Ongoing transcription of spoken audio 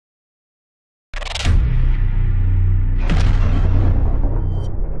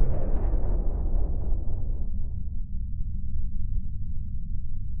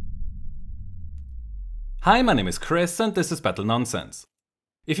Hi, my name is Chris and this is Battle Nonsense.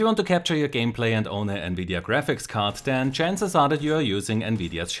 If you want to capture your gameplay and own an Nvidia graphics card, then chances are that you are using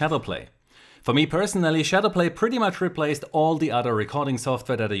Nvidia's ShadowPlay. For me personally, ShadowPlay pretty much replaced all the other recording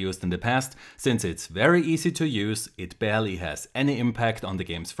software that I used in the past, since it's very easy to use, it barely has any impact on the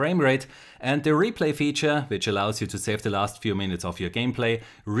game's frame rate, and the replay feature, which allows you to save the last few minutes of your gameplay,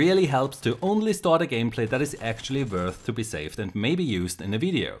 really helps to only store the gameplay that is actually worth to be saved and maybe used in a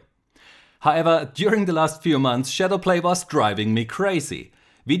video. However, during the last few months, ShadowPlay was driving me crazy.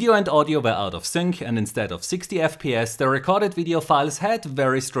 Video and audio were out of sync, and instead of 60 FPS, the recorded video files had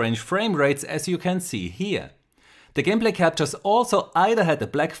very strange frame rates, as you can see here. The gameplay captures also either had a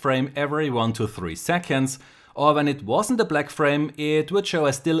black frame every 1 to 3 seconds, or when it wasn't a black frame, it would show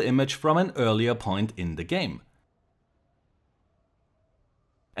a still image from an earlier point in the game.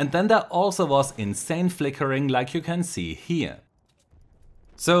 And then there also was insane flickering, like you can see here.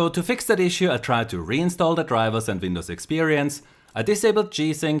 So to fix that issue, I tried to reinstall the drivers and Windows Experience. I disabled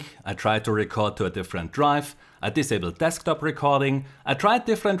G-Sync, I tried to record to a different drive, I disabled desktop recording, I tried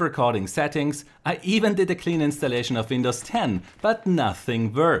different recording settings, I even did a clean installation of Windows 10, but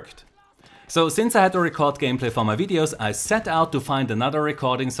nothing worked. So since I had to record gameplay for my videos, I set out to find another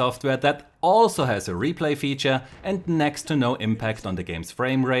recording software that also has a replay feature and next to no impact on the game's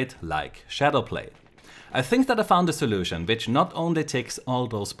frame rate, like ShadowPlay. I think that I found a solution which not only ticks all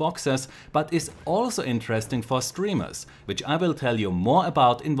those boxes, but is also interesting for streamers, which I will tell you more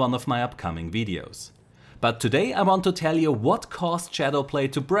about in one of my upcoming videos. But today I want to tell you what caused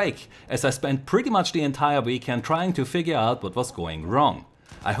ShadowPlay to break, as I spent pretty much the entire weekend trying to figure out what was going wrong.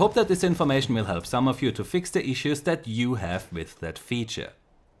 I hope that this information will help some of you to fix the issues that you have with that feature.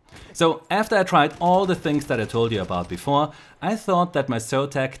 So after I tried all the things that I told you about before, I thought that my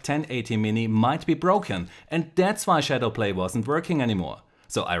Zotac 1080 Mini might be broken, and that's why ShadowPlay wasn't working anymore.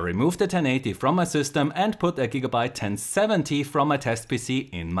 So I removed the 1080 from my system and put a Gigabyte 1070 from my test PC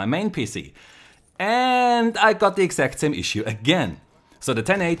in my main PC. And I got the exact same issue again. So the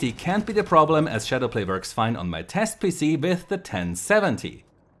 1080 can't be the problem, as ShadowPlay works fine on my test PC with the 1070.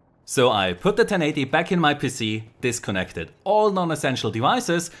 So I put the 1080 back in my PC, disconnected all non-essential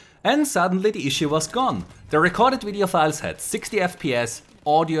devices, and suddenly the issue was gone. The recorded video files had 60 FPS,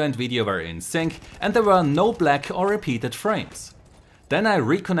 audio and video were in sync, and there were no black or repeated frames. Then I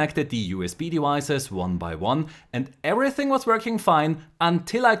reconnected the USB devices one by one, and everything was working fine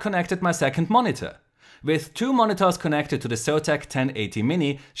until I connected my second monitor. With 2 monitors connected to the Zotac 1080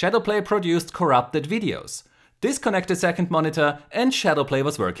 Mini, ShadowPlay produced corrupted videos. Disconnect the second monitor and ShadowPlay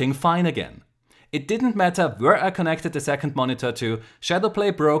was working fine again. It didn't matter where I connected the second monitor to,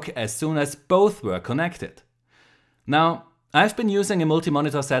 ShadowPlay broke as soon as both were connected. Now, I've been using a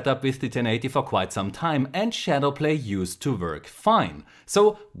multi-monitor setup with the 1080 for quite some time and ShadowPlay used to work fine.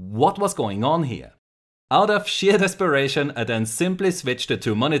 So what was going on here? Out of sheer desperation, I then simply switched the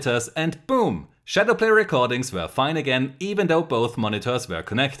 2 monitors and boom! ShadowPlay recordings were fine again, even though both monitors were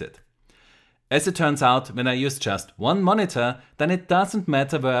connected. As it turns out, when I use just one monitor, then it doesn't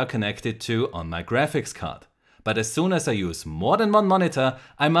matter where I connect it to on my graphics card. But as soon as I use more than one monitor,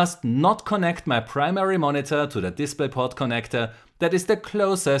 I must not connect my primary monitor to the DisplayPort connector that is the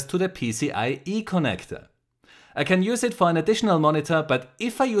closest to the PCIe connector. I can use it for an additional monitor, but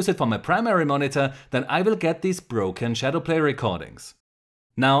if I use it for my primary monitor, then I will get these broken ShadowPlay recordings.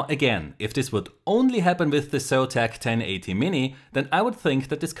 Now again, if this would only happen with the Zotac 1080 Mini, then I would think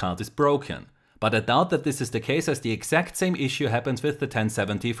that this card is broken. But I doubt that this is the case, as the exact same issue happens with the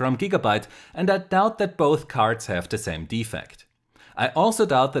 1070 from Gigabyte, and I doubt that both cards have the same defect. I also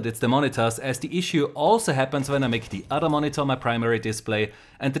doubt that it's the monitors, as the issue also happens when I make the other monitor my primary display,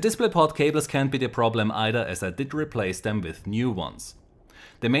 and the DisplayPort cables can't be the problem either, as I did replace them with new ones.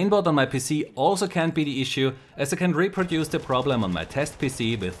 The mainboard on my PC also can't be the issue, as I can reproduce the problem on my test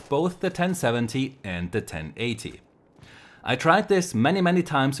PC with both the 1070 and the 1080. I tried this many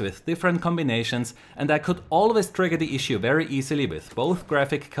times with different combinations, and I could always trigger the issue very easily with both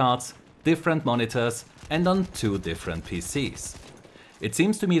graphic cards, different monitors, and on 2 different PCs. It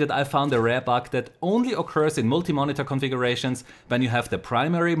seems to me that I found a rare bug that only occurs in multi-monitor configurations when you have the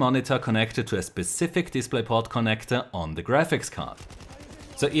primary monitor connected to a specific DisplayPort connector on the graphics card.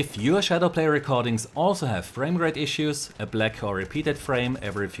 So if your ShadowPlay recordings also have frame rate issues, a black or repeated frame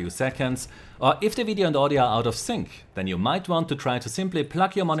every few seconds, or if the video and audio are out of sync, then you might want to try to simply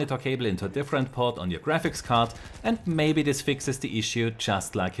plug your monitor cable into a different port on your graphics card, and maybe this fixes the issue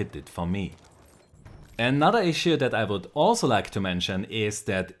just like it did for me. Another issue that I would also like to mention is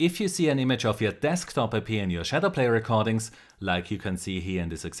that if you see an image of your desktop appear in your ShadowPlay recordings, like you can see here in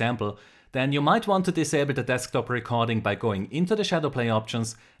this example, then you might want to disable the desktop recording by going into the ShadowPlay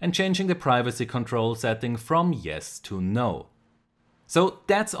options and changing the privacy control setting from yes to no. So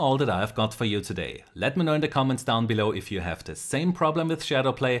that's all that I've got for you today. Let me know in the comments down below if you have the same problem with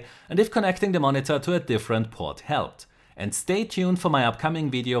ShadowPlay and if connecting the monitor to a different port helped. And stay tuned for my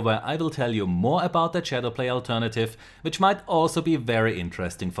upcoming video where I will tell you more about the ShadowPlay alternative, which might also be very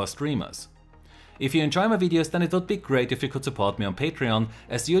interesting for streamers. If you enjoy my videos, then it would be great if you could support me on Patreon,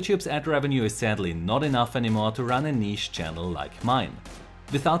 as YouTube's ad revenue is sadly not enough anymore to run a niche channel like mine.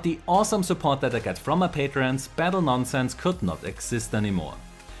 Without the awesome support that I get from my patrons, Battle Nonsense could not exist anymore.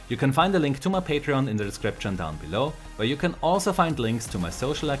 You can find a link to my Patreon in the description down below, where you can also find links to my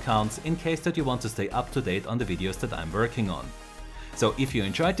social accounts in case that you want to stay up to date on the videos that I'm working on. So if you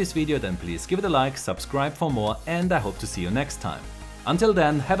enjoyed this video, then please give it a like, subscribe for more, and I hope to see you next time. Until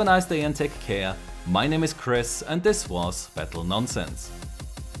then, have a nice day and take care. My name is Chris and this was Battle Nonsense.